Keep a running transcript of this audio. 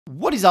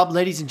What is up,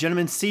 ladies and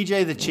gentlemen?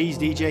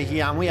 Cjthecheesedj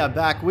here, and we are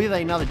back with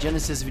another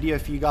Genesis video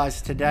for you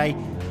guys today.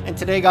 And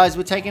today, guys,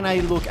 we're taking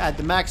a look at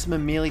the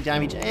maximum melee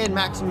damage and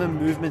maximum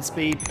movement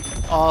speed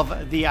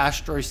of the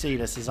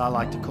Astrocetus, as I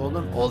like to call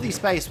them, or the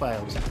space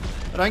whales.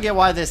 I don't get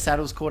why their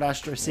saddle's called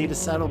Astrocetus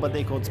saddle, but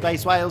they're called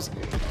space whales.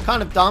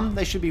 Kind of dumb.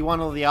 They should be one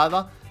or the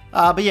other.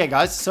 But yeah,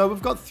 guys, so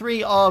we've got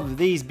 3 of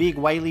these big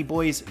whaley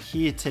boys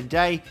here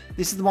today.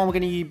 This is the one we're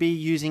going to be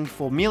using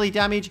for melee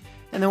damage,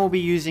 and then we'll be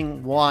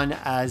using one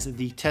as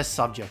the test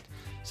subject.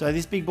 So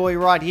this big boy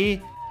right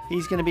here,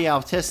 he's going to be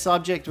our test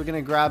subject. We're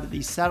going to grab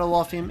the saddle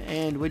off him,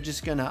 and we're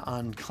just going to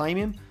unclaim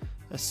him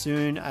as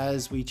soon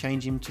as we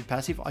change him to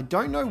passive. I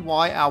don't know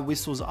why our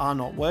whistles are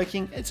not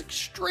working. It's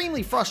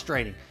extremely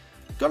frustrating.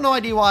 Got no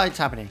idea why it's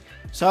happening.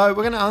 So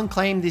we're going to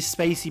unclaim this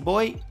spacey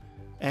boy,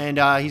 and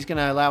he's going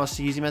to allow us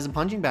to use him as a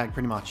punching bag,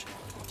 pretty much.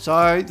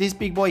 So this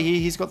big boy here,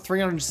 he's got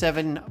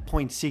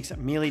 307.6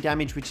 melee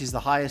damage, which is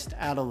the highest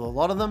out of a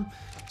lot of them.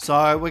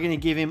 So we're going to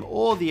give him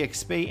all the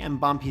XP and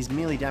bump his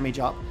melee damage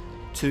up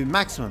to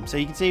maximum. So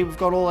you can see we've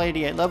got all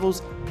 88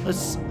 levels.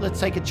 Let's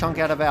take a chunk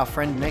out of our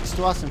friend next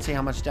to us and see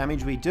how much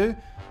damage we do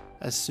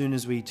as soon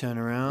as we turn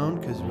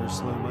around, because we're a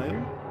slow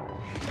whale.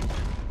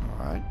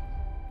 All right,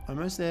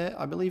 almost there.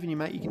 I believe in you,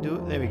 mate. You can do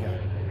it. There we go.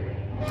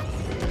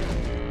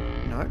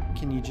 No,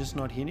 can you just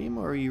not hit him,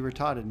 or are you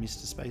retarded,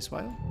 Mr. Space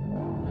Whale?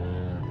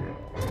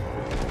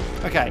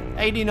 Okay,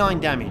 89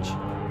 damage.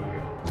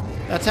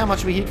 That's how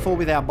much we hit for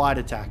with our bite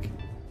attack.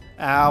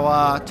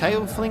 Our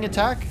tail fling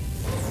attack,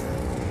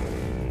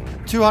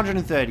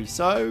 230.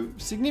 So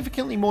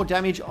significantly more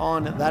damage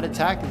on that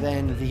attack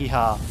than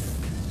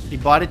the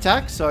bite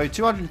attack. So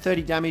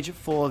 230 damage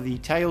for the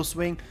tail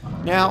swing.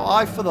 Now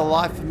I, for the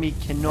life of me,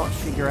 cannot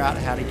figure out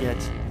how to get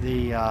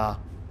the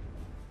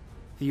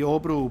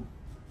orbital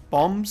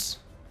bombs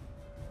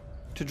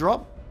to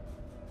drop.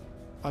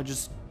 I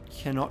just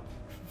cannot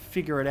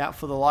figure it out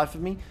for the life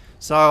of me.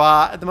 So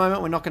at the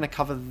moment, we're not going to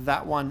cover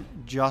that one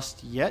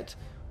just yet,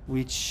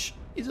 which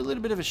is a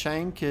little bit of a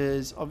shame,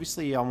 because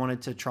obviously I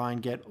wanted to try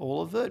and get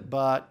all of it,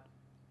 but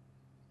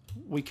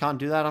we can't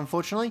do that,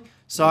 unfortunately.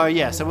 So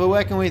yeah, so we're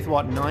working with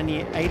what,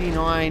 90,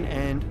 89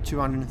 and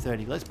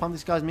 230. Let's pump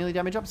this guy's melee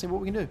damage up, see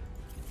what we can do.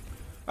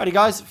 Alrighty,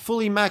 guys,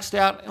 fully maxed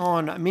out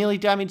on melee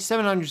damage,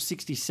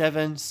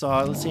 767.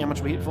 So let's see how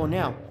much we hit for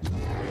now.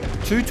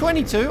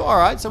 222. All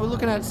right, so we're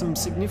looking at some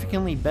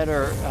significantly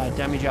better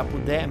damage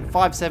output there, and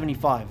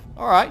 575.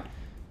 All right,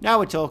 now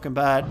we're talking.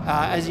 But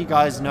as you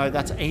guys know,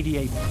 that's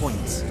 88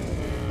 points.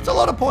 It's a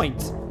lot of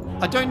points.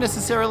 I don't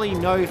necessarily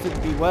know if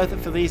it'd be worth it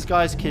for these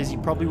guys, because you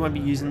probably won't be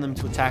using them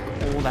to attack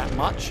all that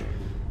much.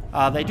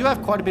 They do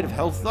have quite a bit of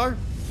health though,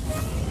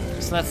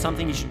 so that's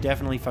something you should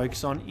definitely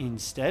focus on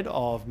instead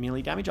of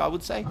melee damage, I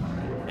would say.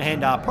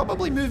 And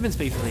probably movement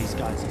speed for these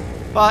guys.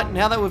 But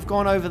now that we've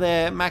gone over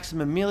their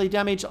maximum melee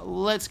damage,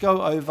 let's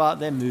go over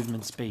their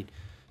movement speed.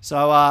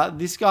 So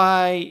this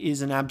guy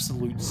is an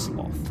absolute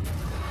sloth.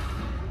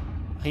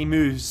 He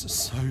moves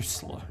so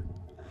slow.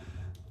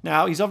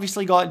 Now, he's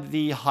obviously got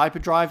the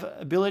hyperdrive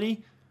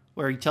ability,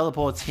 where he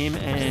teleports him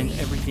and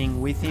everything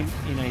with him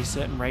in a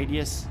certain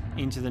radius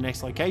into the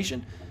next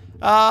location.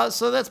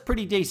 So that's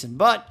pretty decent.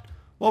 But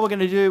what we're going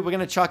to do, we're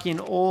going to chuck in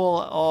all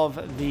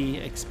of the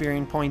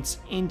experience points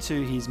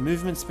into his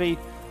movement speed.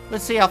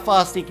 Let's see how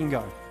fast he can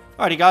go.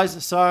 Alrighty,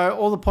 guys, so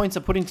all the points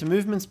are put into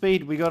movement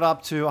speed. We got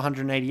up to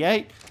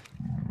 188.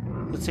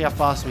 Let's see how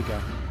fast we go.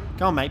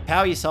 Come on, mate,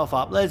 power yourself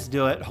up. Let's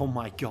do it. Oh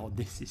my god,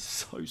 this is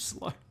so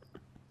slow.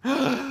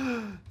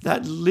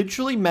 That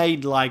literally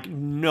made like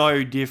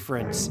no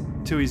difference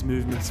to his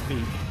movement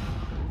speed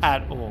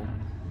at all.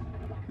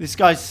 This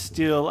guy's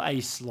still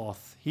a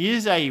sloth. He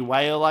is a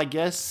whale, I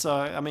guess, so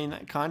I mean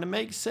that kind of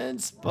makes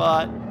sense,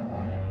 but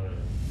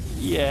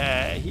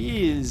yeah,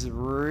 he is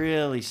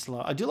really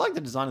slow. I do like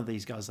the design of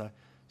these guys though.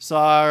 So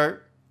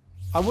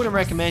I wouldn't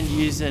recommend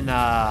using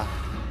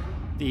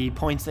the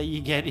points that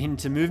you get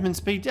into movement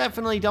speed.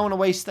 Definitely don't want to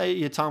waste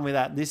your time with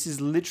that. This is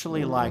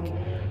literally like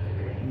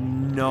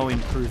no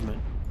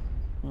improvement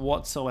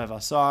whatsoever.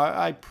 So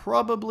I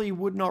probably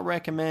would not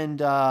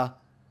recommend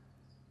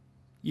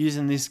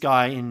using this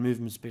guy in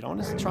movement speed. I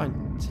want to try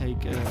and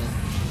take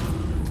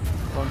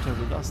Bronto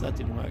with us. That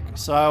didn't work.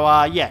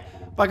 So yeah.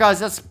 But guys,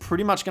 that's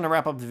pretty much going to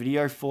wrap up the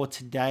video for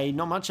today.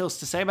 Not much else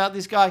to say about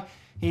this guy.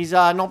 He's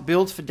not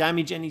built for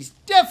damage, and he's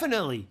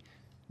definitely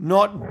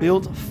not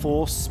built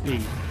for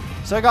speed.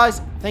 So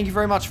guys, thank you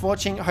very much for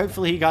watching.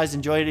 Hopefully you guys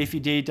enjoyed it. If you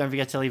did, don't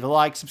forget to leave a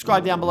like.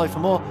 Subscribe down below for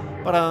more.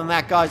 But other than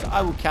that, guys,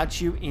 I will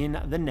catch you in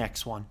the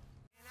next one.